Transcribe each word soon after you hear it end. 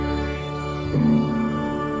Good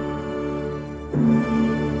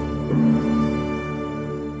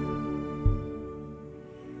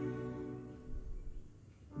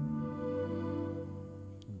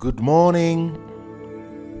morning,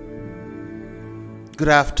 good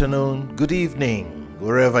afternoon, good evening,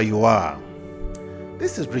 wherever you are.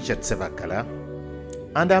 This is Richard Sevakala,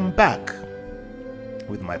 and I'm back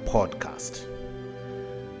with my podcast.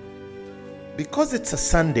 Because it's a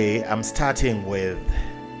Sunday, I'm starting with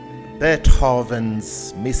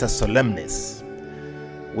Beethoven's Missa Solemnis,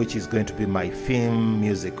 which is going to be my theme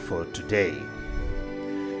music for today.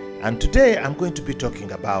 And today I'm going to be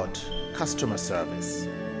talking about customer service.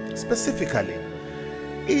 Specifically,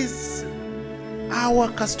 is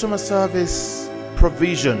our customer service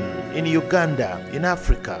provision in Uganda, in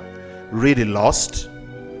Africa, really lost?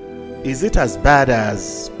 Is it as bad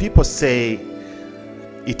as people say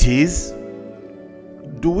it is?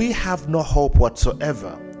 Do we have no hope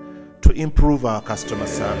whatsoever to improve our customer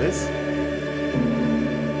service?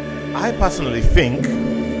 I personally think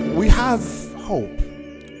we have hope.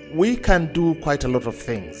 We can do quite a lot of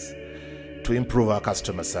things to improve our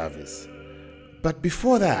customer service. But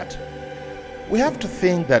before that, we have to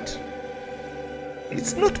think that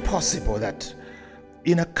it's not possible that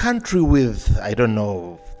in a country with,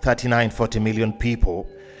 39, 40 million people,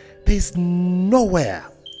 there's nowhere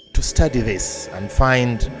to study this and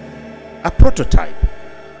find a prototype.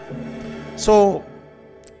 So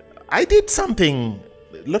I did something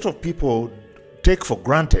a lot of people take for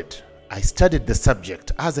granted. I studied the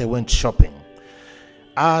subject as I went shopping,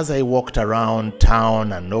 as I walked around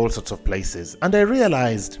town and all sorts of places, and I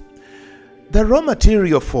realized the raw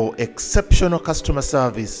material for exceptional customer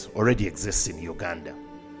service already exists in Uganda.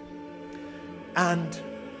 And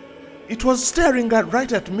it was staring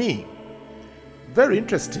right at me. Very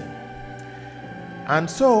interesting. And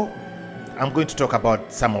so I'm going to talk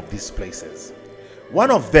about some of these places.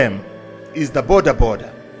 One of them is the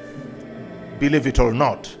border. Believe it or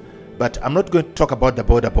not. But I'm not going to talk about the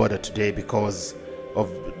border today because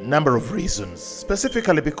of a number of reasons,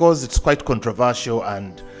 specifically because it's quite controversial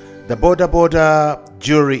and the border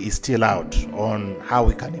jury is still out on how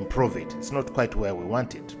we can improve it. It's not quite where we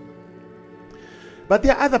want it. But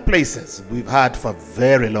there are other places we've had for a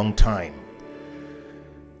very long time.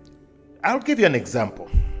 I'll give you an example.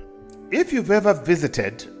 If you've ever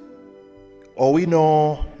visited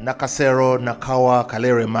Owino, Nakasero, Nakawa,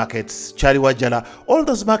 Kalere markets, Chariwajala, all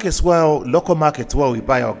those markets local markets where we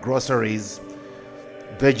buy our groceries,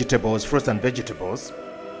 vegetables, fruits and vegetables,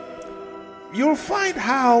 you'll find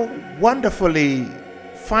how wonderfully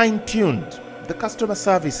fine-tuned the customer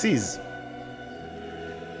service is.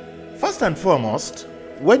 First and foremost,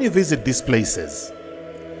 when you visit these places,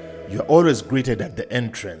 you're always greeted at the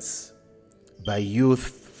entrance by youth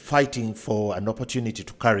fighting for an opportunity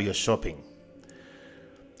to carry your shopping,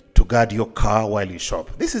 to guard your car while you shop.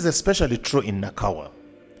 This is especially true in Nakawa.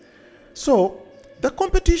 So, the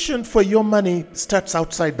competition for your money starts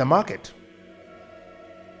outside the market.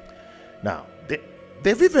 Now,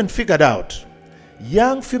 they've even figured out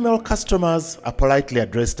young female customers are politely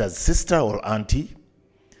addressed as sister or auntie,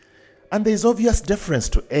 and there's obvious deference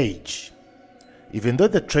to age, even though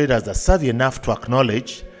the traders are savvy enough to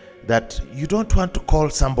acknowledge that you don't want to call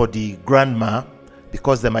somebody grandma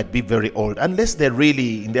because they might be very old, unless they're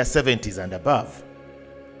really in their 70s and above.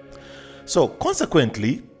 So,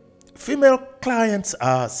 consequently, female clients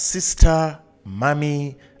are sister,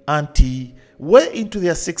 mommy, auntie, way into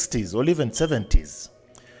their 60s or even 70s,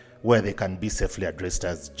 where they can be safely addressed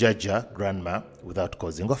as Jaja, grandma, without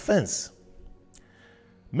causing offense.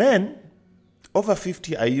 Men over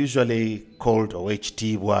 50 are usually called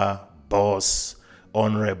Ohtibwa, boss,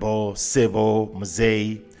 honorable, sebo,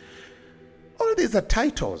 mzee. All these are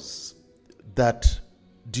titles that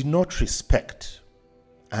do not respect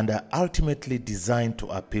and are ultimately designed to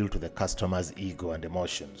appeal to the customer's ego and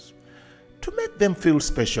emotions, to make them feel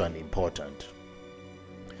special and important.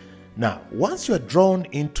 Now, once you are drawn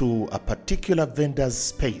into a particular vendor's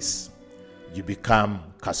space, you become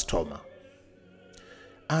customer.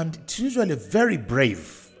 And it's usually very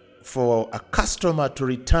brave for a customer to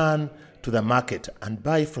return to the market and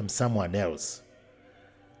buy from someone else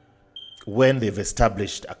when they've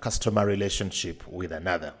established a customer relationship with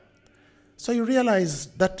another. So you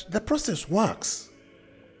realize that the process works.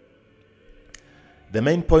 The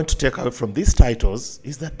main point to take away from these titles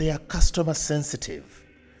is that they are customer sensitive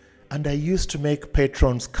and are used to make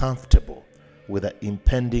patrons comfortable with the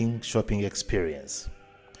impending shopping experience,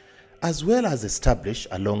 as well as establish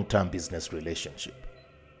a long-term business relationship.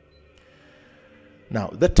 Now,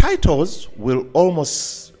 the titles will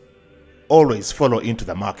almost always follow into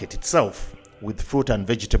the market itself with fruit and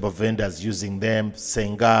vegetable vendors using them,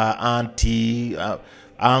 senga, auntie,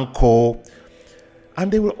 uncle,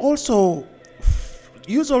 and they will also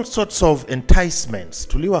use all sorts of enticements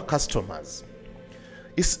to lure customers.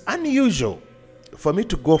 It's unusual for me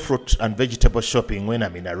to go fruit and vegetable shopping when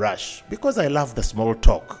I'm in a rush because I love the small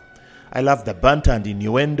talk. I love the banter and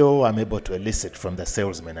innuendo I'm able to elicit from the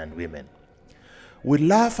salesmen and women. We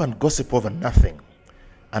laugh and gossip over nothing,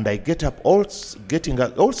 and I getting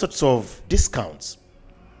all sorts of discounts,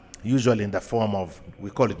 usually in the form of, we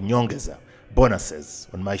call it nyongeza, bonuses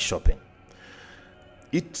on my shopping.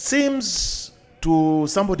 It seems to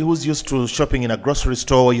somebody who's used to shopping in a grocery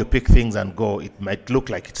store where you pick things and go, it might look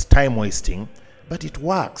like it's time wasting, but it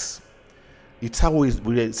works. It's how we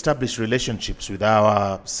establish relationships with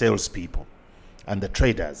our salespeople and the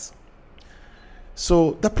traders.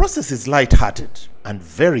 So the process is light-hearted and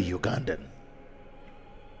very Ugandan.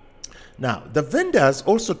 Now, the vendors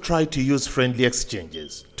also try to use friendly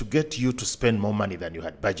exchanges to get you to spend more money than you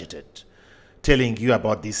had budgeted, telling you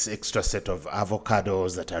about this extra set of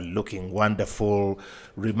avocados that are looking wonderful,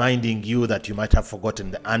 reminding you that you might have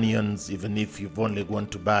forgotten the onions, even if you've only gone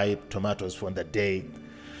to buy tomatoes for the day.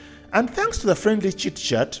 And thanks to the friendly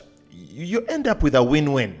chit-chat, you end up with a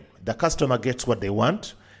win-win. The customer gets what they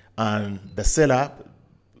want, and the seller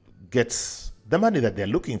gets the money that they're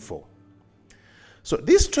looking for. So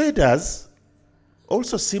these traders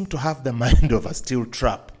also seem to have the mind of a steel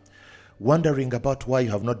trap, wondering about why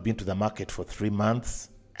you have not been to the market for 3 months,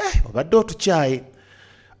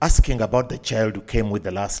 asking about the child who came with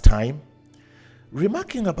the last time,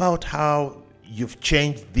 remarking about how you've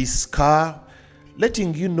changed this car,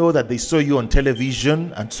 letting you know that they saw you on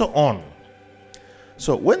television, and so on.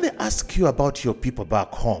 So when they ask you about your people back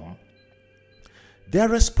home, their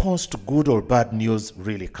response to good or bad news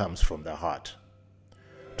really comes from the heart,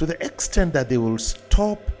 to the extent that they will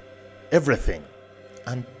stop everything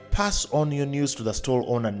and pass on your news to the store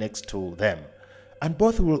owner next to them, and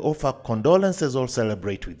both will offer condolences or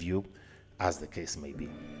celebrate with you, as the case may be.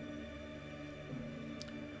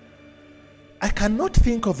 I cannot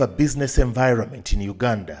think of a business environment in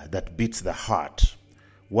Uganda that beats the heart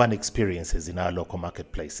one experiences in our local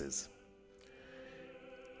marketplaces.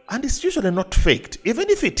 And it's usually not faked. Even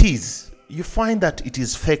if it is, you find that it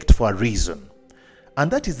is faked for a reason. And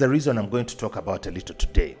that is the reason I'm going to talk about a little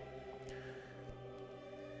today.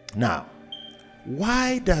 Now,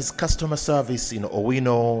 why does customer service in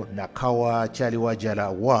Owino, Nakawa,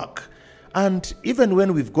 Chaliwajala work? And even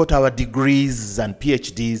when we've got our degrees and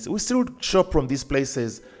PhDs, we still shop from these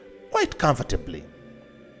places quite comfortably.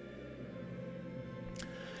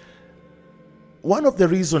 One of the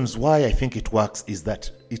reasons why I think it works is that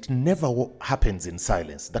it never happens in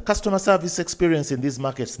silence. The customer service experience in these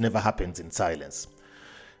markets never happens in silence.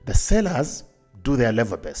 The sellers do their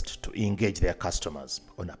level best to engage their customers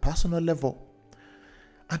on a personal level.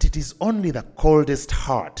 And it is only the coldest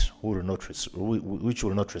heart which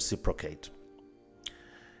will not reciprocate.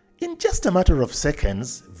 In just a matter of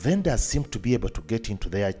seconds, vendors seem to be able to get into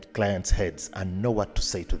their clients' heads and know what to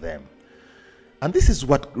say to them. And this is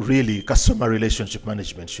what really customer relationship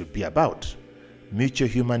management should be about. Mutual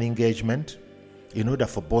human engagement in order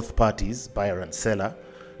for both parties, buyer and seller,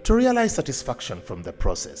 to realize satisfaction from the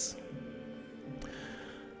process.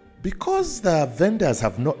 Because the vendors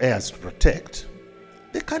have no heirs to protect,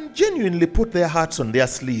 they can genuinely put their hearts on their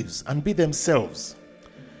sleeves and be themselves.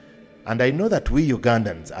 And I know that we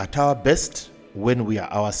Ugandans are at our best when we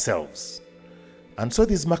are ourselves. And so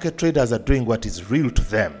these market traders are doing what is real to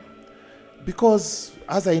them. Because,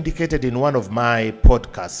 as I indicated in one of my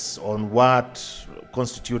podcasts on what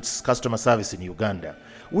constitutes customer service in Uganda,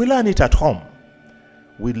 we learn it at home.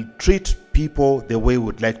 We'll treat people the way we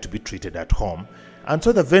would like to be treated at home. And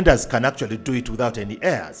so the vendors can actually do it without any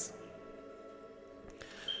airs.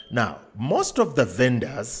 Now, most of the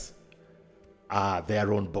vendors are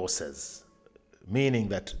their own bosses, meaning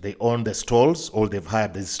that they own the stalls or they've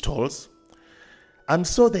hired these stalls. And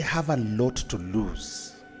so they have a lot to lose.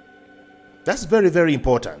 That's very, very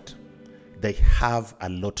important. They have a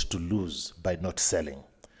lot to lose by not selling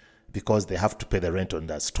because they have to pay the rent on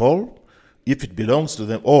that stall if it belongs to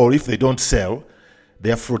them, or if they don't sell,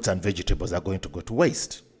 their fruits and vegetables are going to go to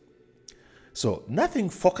waste. So nothing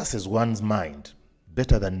focuses one's mind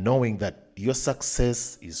better than knowing that your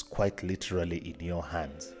success is quite literally in your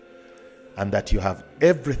hands and that you have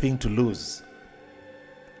everything to lose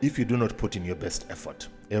if you do not put in your best effort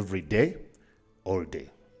every day, all day.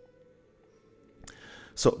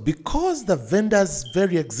 So because the vendor's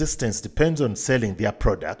very existence depends on selling their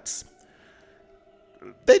products,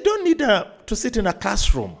 they don't need to sit in a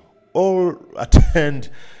classroom or attend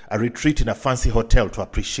a retreat in a fancy hotel to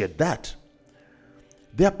appreciate that.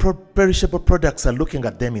 Their perishable products are looking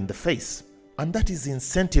at them in the face, and that is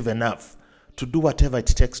incentive enough to do whatever it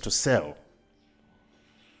takes to sell.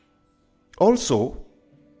 Also,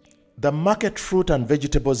 the market fruit and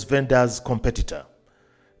vegetables vendor's competitor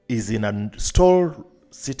is in a stall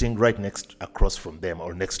sitting right across from them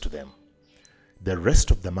or next to them. The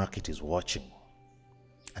rest of the market is watching,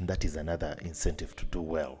 and that is another incentive to do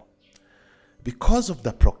well. Because of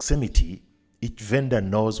the proximity, each vendor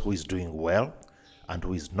knows who is doing well and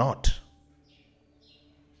who is not.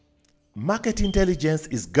 Market intelligence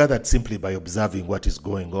is gathered simply by observing what is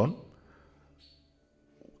going on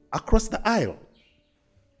across the aisle.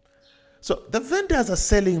 So the vendors are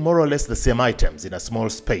selling more or less the same items in a small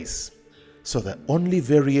space. So the only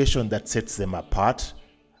variation that sets them apart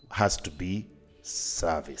has to be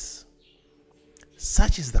service.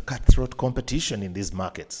 Such is the cutthroat competition in these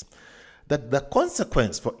markets that the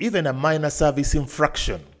consequence for even a minor service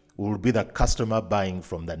infraction will be the customer buying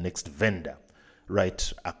from the next vendor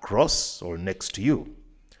right across or next to you.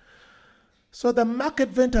 So the market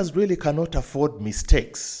vendors really cannot afford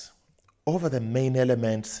mistakes over the main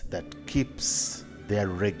elements that keeps their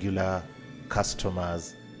regular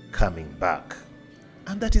customers coming back,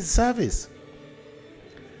 and that is service.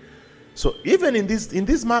 So even in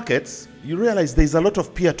these markets, you realize there's a lot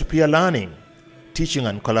of peer-to-peer learning, teaching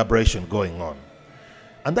and collaboration going on.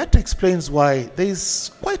 And that explains why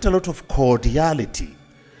there's quite a lot of cordiality,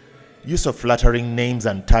 use of flattering names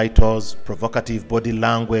and titles, provocative body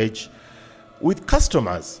language with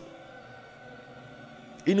customers.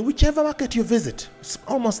 In whichever market you visit, it's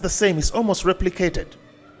almost the same, it's almost replicated.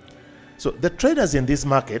 So the traders in these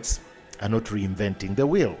markets are not reinventing the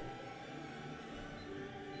wheel.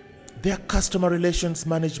 Their customer relations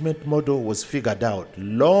management model was figured out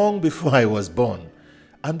long before I was born,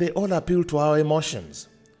 and they all appeal to our emotions,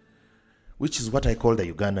 which is what I call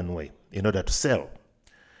the Ugandan way, in order to sell.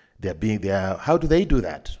 How do they do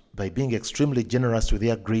that? By being extremely generous with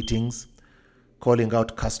their greetings, calling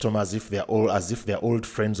out customers as if they're old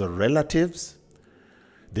friends or relatives,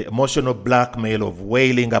 the emotional blackmail of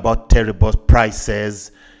wailing about terrible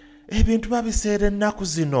prices,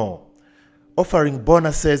 offering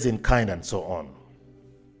bonuses in kind and so on.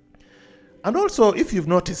 And also, if you've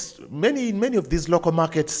noticed, many of these local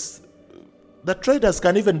markets, the traders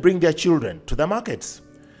can even bring their children to the markets,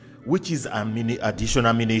 which is additional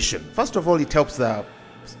ammunition. First of all, it helps the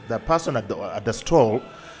person at the stall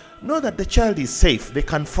know that the child is safe. They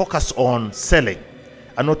can focus on selling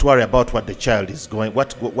and not worry about what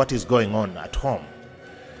is going on at home.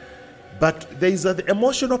 But there is the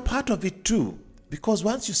emotional part of it too, because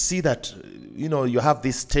once you see that you have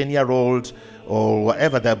this 10-year-old or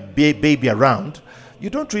whatever, the baby around,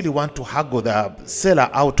 you don't really want to haggle the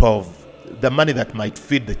seller out of the money that might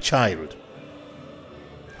feed the child.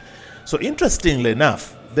 So interestingly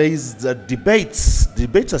enough, there is debates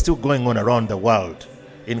are still going on around the world,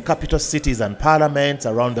 in capital cities and parliaments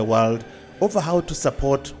around the world, over how to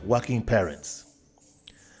support working parents.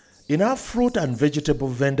 In our fruit and vegetable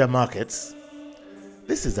vendor markets,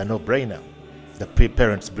 this is a no-brainer. The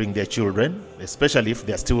parents bring their children, especially if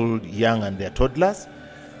they're still young and they're toddlers,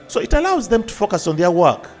 so it allows them to focus on their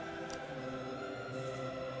work.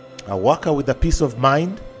 A worker with a peace of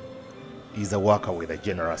mind is a worker with a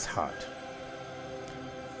generous heart.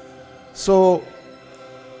 So,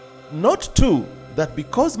 note too that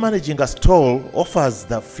because managing a stall offers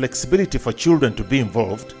the flexibility for children to be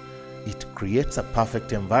involved, it creates a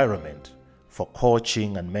perfect environment for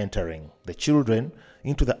coaching and mentoring the children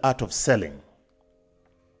into the art of selling.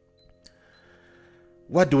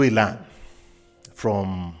 What do we learn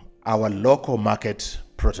from our local market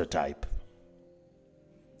prototype?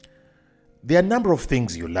 There are a number of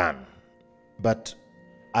things you learn, but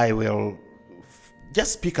I will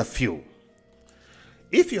just pick a few.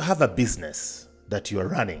 If you have a business that you are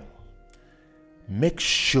running, make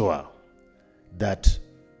sure that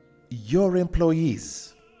your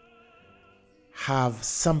employees have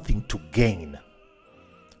something to gain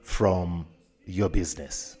from your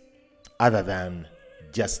business other than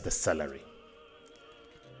just the salary.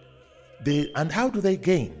 And how do they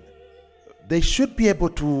gain? They should be able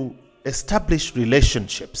to establish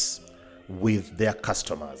relationships with their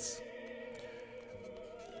customers.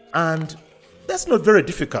 And that's not very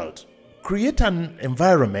difficult. Create an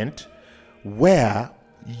environment where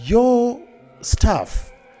your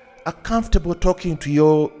staff are comfortable talking to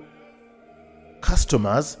your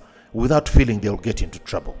customers without feeling they'll get into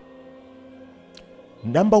trouble.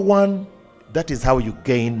 Number one, that is how you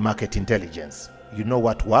gain market intelligence. You know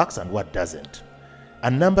what works and what doesn't.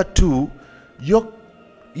 And number two,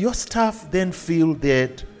 your staff then feel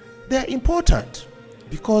that they're important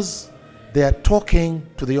because they are talking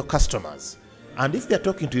to your customers. And if they're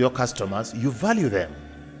talking to your customers, you value them.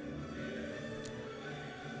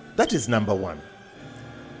 That is number one.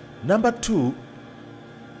 Number two,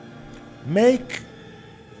 make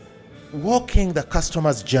walking the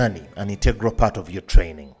customer's journey an integral part of your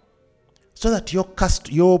training, so that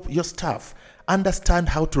your staff understand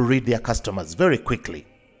how to read their customers very quickly.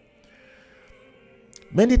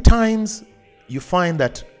 Many times you find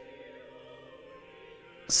that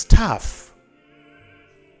staff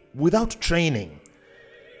without training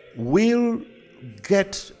will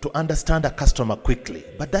get to understand a customer quickly,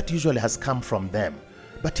 but that usually has come from them.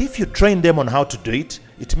 But if you train them on how to do it,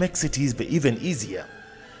 it makes it even easier.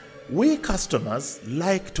 We customers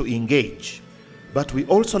like to engage, but we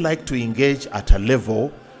also like to engage at a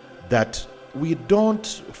level that we don't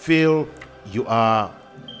feel you are,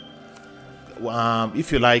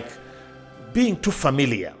 if you like, being too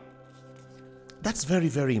familiar. That's very,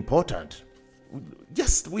 very important.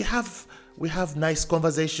 Yes, we have nice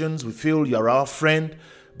conversations. We feel you're our friend,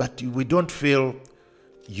 but we don't feel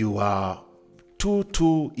you are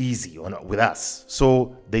too easy with us.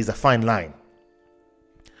 So there's a fine line.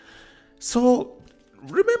 So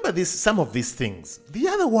remember some of these things. The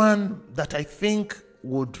other one that I think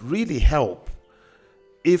would really help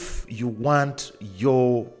if you want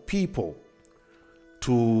your people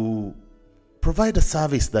to provide a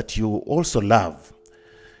service that you also love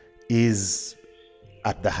is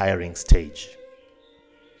at the hiring stage.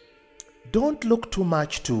 Don't look too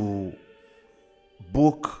much to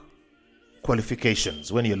book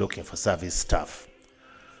qualifications when you're looking for service staff.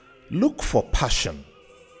 Look for passion.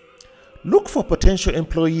 Look for potential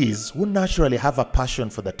employees who naturally have a passion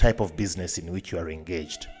for the type of business in which you are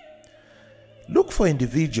engaged. Look for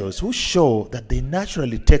individuals who show that they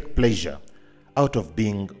naturally take pleasure out of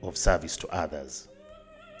being of service to others.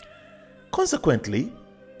 Consequently,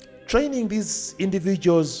 training these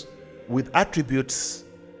individuals with attributes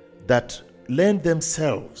that lend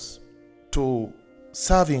themselves to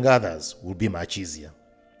serving others will be much easier.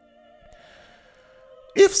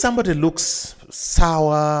 If somebody looks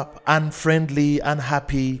sour, unfriendly,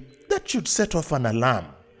 unhappy, that should set off an alarm.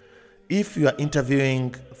 If you are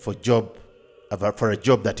interviewing for a job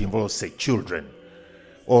that involves, say, children,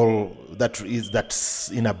 or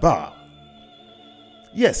that's in a bar,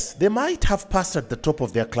 yes, they might have passed at the top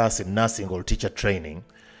of their class in nursing or teacher training,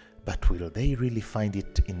 but will they really find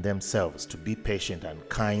it in themselves to be patient and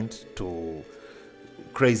kind to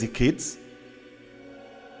crazy kids?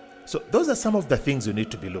 So those are some of the things you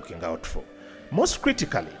need to be looking out for. Most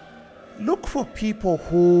critically, look for people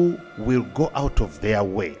who will go out of their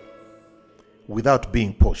way without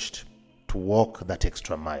being pushed to walk that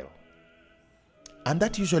extra mile. And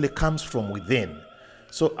that usually comes from within.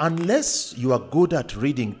 So unless you are good at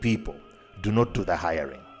reading people, do not do the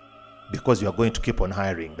hiring, because you are going to keep on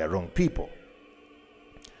hiring the wrong people.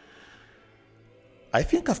 I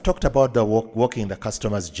think I've talked about the walking the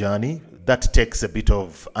customer's journey. That takes a bit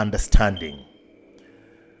of understanding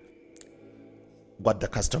what the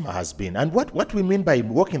customer has been. And what we mean by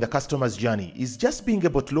walking the customer's journey is just being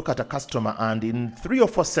able to look at a customer and in 3 or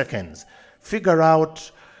 4 seconds, figure out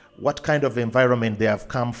what kind of environment they have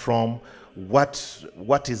come from, what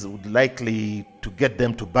is likely to get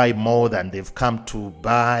them to buy more than they've come to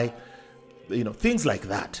buy, things like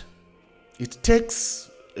that. It takes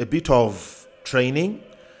a bit of training,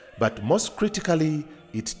 but most critically,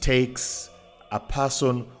 it takes a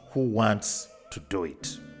person who wants to do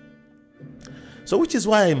it. So, which is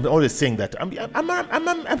why I'm always saying that I'm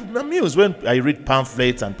amused when I read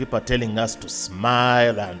pamphlets and people are telling us to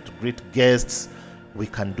smile and to greet guests. We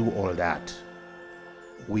can do all that.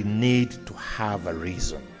 We need to have a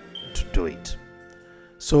reason to do it.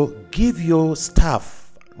 So give your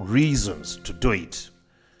staff reasons to do it.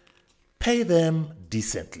 Pay them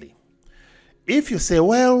decently. If you say,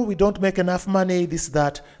 well, we don't make enough money, this,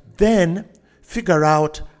 that, then figure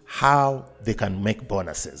out how they can make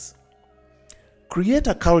bonuses. Create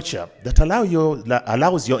a culture that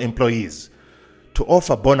allows your employees to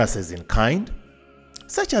offer bonuses in kind,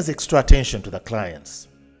 such as extra attention to the clients,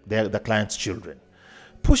 the client's children,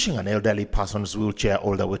 pushing an elderly person's wheelchair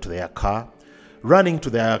all the way to their car, running to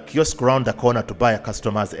their kiosk around the corner to buy a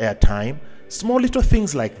customer's airtime, small little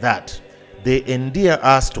things like that. They endear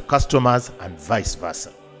us to customers and vice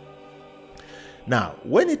versa. Now,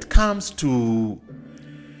 when it comes to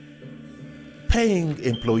paying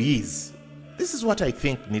employees, this is what I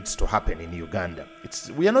think needs to happen in Uganda.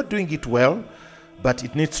 We are not doing it well, but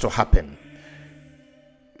it needs to happen.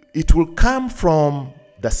 It will come from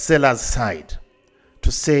the seller's side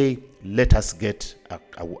to say, let us get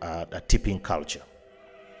a tipping culture.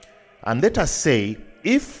 And let us say,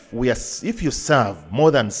 if you serve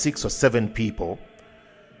more than 6 or 7 people,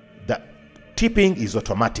 the tipping is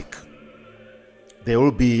automatic. There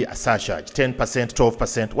will be a surcharge, 10%,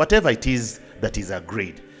 12%, whatever it is that is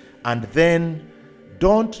agreed. And then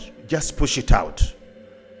don't just push it out.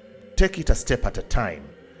 Take it a step at a time.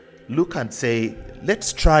 Look and say,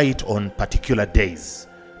 let's try it on particular days.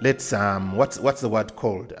 Let's what's the word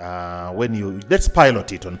called? Let's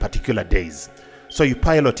pilot it on particular days. So you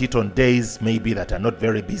pilot it on days maybe that are not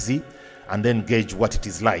very busy, and then gauge what it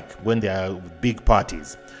is like when there are big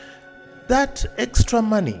parties. That extra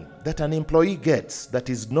money that an employee gets that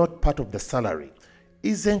is not part of the salary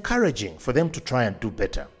is encouraging for them to try and do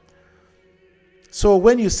better. So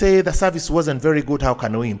when you say the service wasn't very good, how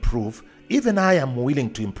can we improve? Even I am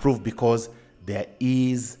willing to improve because there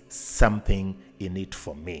is something in it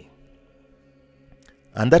for me.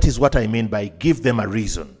 And that is what I mean by give them a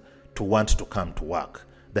reason to want to come to work.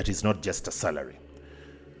 That is not just a salary.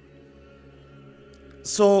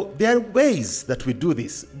 So there are ways that we do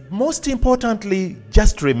this. Most importantly,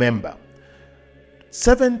 just remember,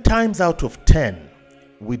 7 times out of 10,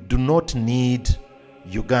 we do not need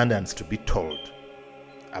Ugandans to be told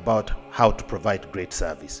about how to provide great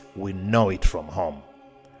service. We know it from home.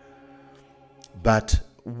 But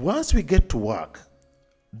once we get to work,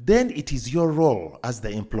 then it is your role as the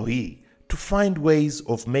employee to find ways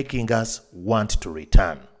of making us want to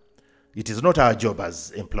return. It is not our job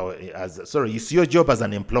it's your job as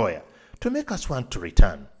an employer to make us want to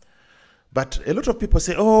return. But a lot of people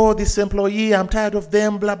say, oh, this employee, I'm tired of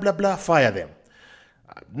them, blah, blah, blah, fire them.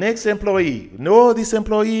 Next employee, no, this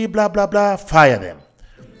employee, blah, blah, blah, fire them.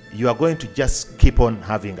 You are going to just keep on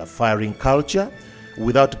having a firing culture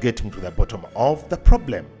without getting to the bottom of the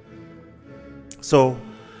problem. So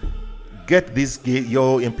get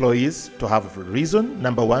your employees to have a reason,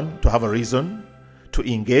 number one, to have a reason to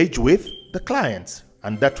engage with the clients,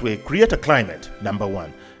 and that way create a climate, number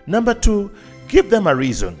one. Number two, give them a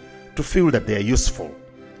reason to feel that they are useful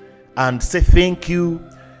and say thank you,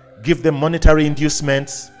 give them monetary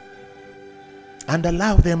inducements, and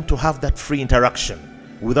allow them to have that free interaction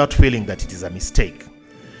without feeling that it is a mistake.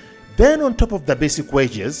 Then on top of the basic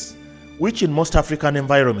wages, which in most African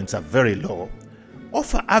environments are very low,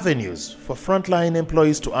 offer avenues for frontline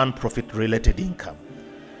employees to earn profit-related income.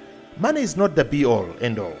 Money is not the be-all,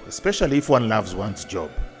 end-all, especially if one loves one's job,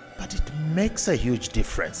 but it makes a huge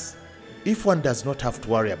difference if one does not have to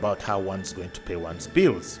worry about how one's going to pay one's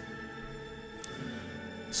bills.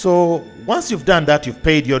 So once you've done that, you've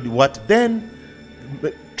paid your then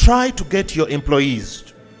try to get your employees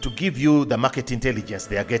to give you the market intelligence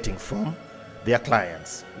they are getting from their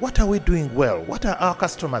clients. What are we doing well? What are our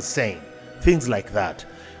customers saying? Things like that.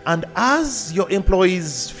 And as your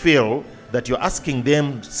employees feel that you're asking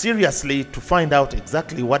them seriously to find out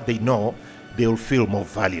exactly what they know, they will feel more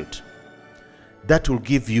valued. That will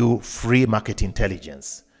give you free market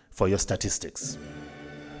intelligence for your statistics.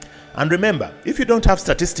 And remember, if you don't have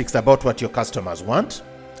statistics about what your customers want,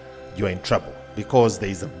 you're in trouble because there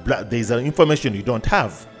is information you don't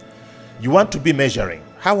have. You want to be measuring.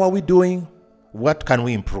 How are we doing? What can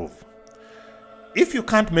we improve? If you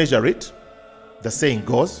can't measure it, the saying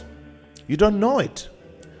goes, you don't know it.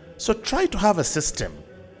 So try to have a system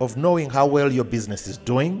of knowing how well your business is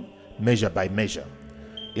doing, measure by measure,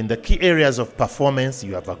 in the key areas of performance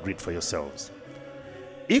you have agreed for yourselves.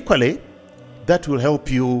 Equally, that will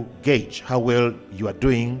help you gauge how well you are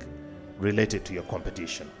doing related to your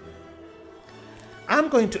competition. I'm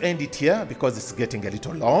going to end it here because it's getting a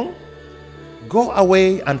little long. Go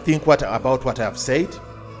away and think about what I have said.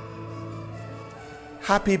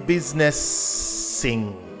 Happy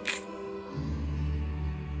businessing.